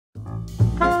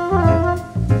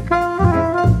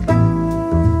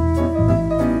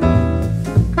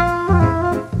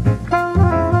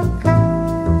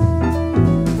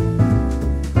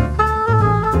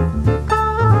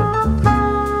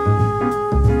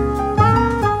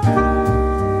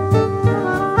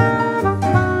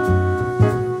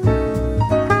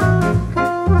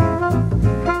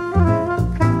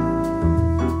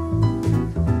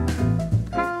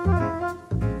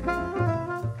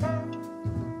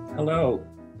Hello,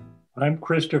 I'm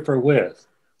Christopher With,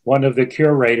 one of the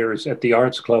curators at the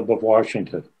Arts Club of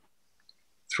Washington.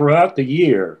 Throughout the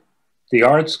year, the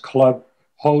Arts Club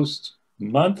hosts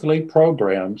monthly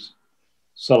programs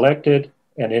selected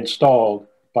and installed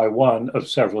by one of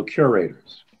several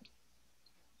curators.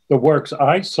 The works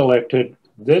I selected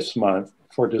this month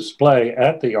for display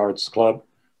at the Arts Club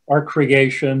are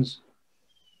creations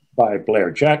by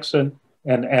Blair Jackson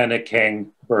and Anna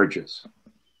Kang Burgess.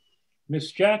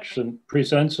 Ms. Jackson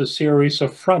presents a series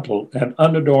of frontal and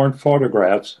unadorned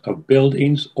photographs of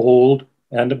buildings old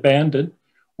and abandoned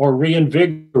or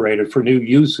reinvigorated for new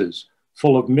uses,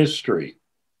 full of mystery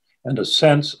and a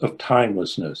sense of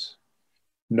timelessness.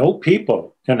 No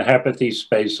people inhabit these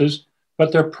spaces,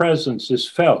 but their presence is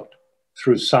felt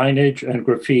through signage and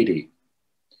graffiti.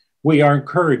 We are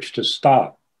encouraged to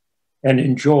stop and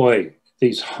enjoy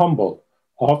these humble,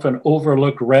 often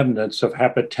overlooked remnants of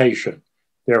habitation,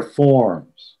 their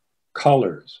forms,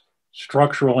 colors,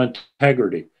 structural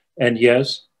integrity, and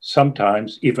yes,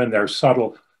 sometimes even their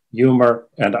subtle humor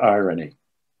and irony.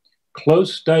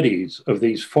 Close studies of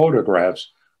these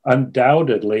photographs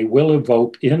undoubtedly will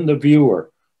evoke in the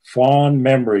viewer fond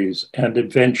memories and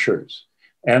adventures,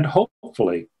 and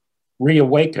hopefully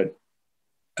reawaken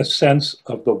a sense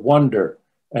of the wonder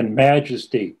and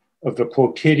majesty of the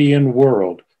quotidian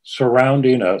world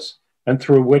surrounding us and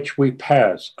through which we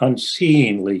pass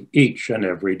unseeingly each and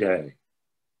every day.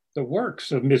 The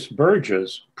works of Miss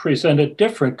Burgess present a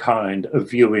different kind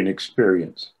of viewing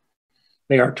experience.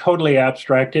 They are totally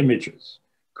abstract images,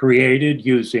 created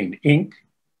using ink,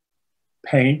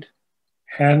 paint,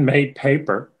 handmade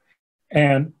paper,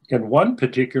 and in one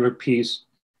particular piece,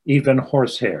 even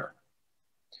horsehair.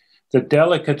 The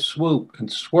delicate swoop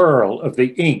and swirl of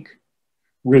the ink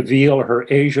reveal her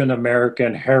Asian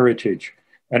American heritage,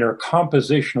 and her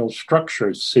compositional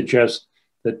structures suggest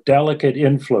the delicate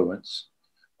influence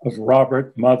of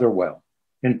Robert Motherwell,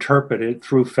 interpreted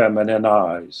through feminine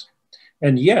eyes.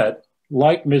 And yet,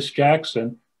 like Miss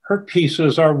Jackson, her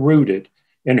pieces are rooted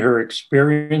in her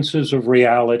experiences of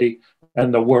reality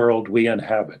and the world we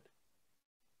inhabit.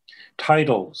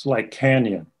 Titles like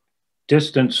Canyon,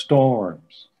 Distant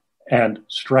Storms, and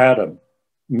Stratum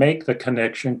make the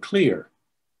connection clear.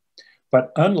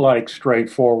 But unlike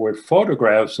straightforward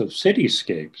photographs of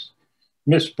cityscapes,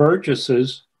 Miss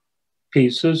Burgess's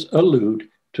pieces allude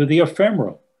to the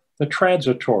ephemeral, the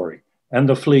transitory, and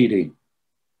the fleeting.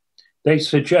 They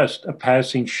suggest a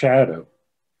passing shadow,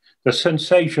 the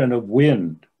sensation of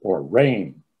wind or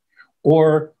rain,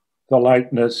 or the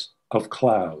lightness of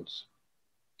clouds.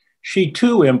 She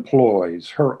too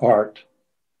employs her art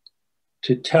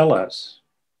to tell us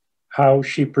how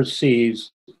she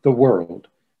perceives the world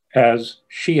as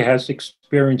she has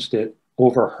experienced it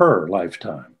over her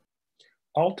lifetime.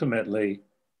 Ultimately,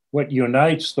 what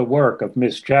unites the work of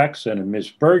Miss Jackson and Miss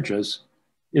Burgess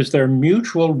is their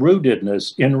mutual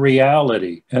rootedness in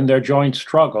reality and their joint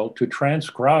struggle to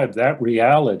transcribe that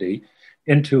reality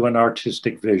into an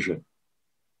artistic vision.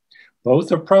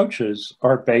 Both approaches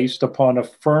are based upon a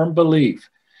firm belief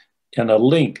in a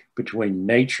link between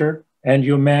nature and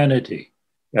humanity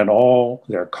in all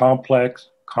their complex,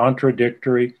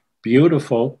 contradictory,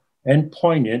 beautiful, and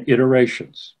poignant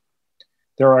iterations.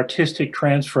 Their artistic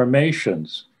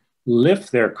transformations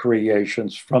lift their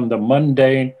creations from the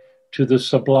mundane to the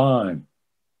sublime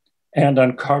and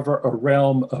uncover a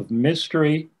realm of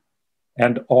mystery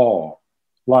and awe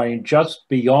lying just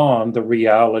beyond the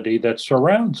reality that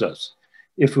surrounds us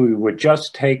if we would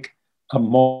just take a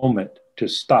moment to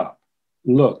stop,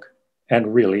 look,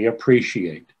 and really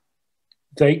appreciate.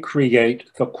 They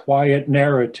create the quiet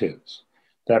narratives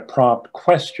that prompt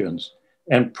questions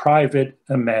and private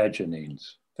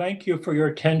imaginings. Thank you for your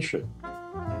attention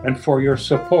and for your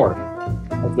support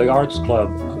of the Arts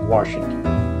Club of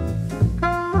Washington.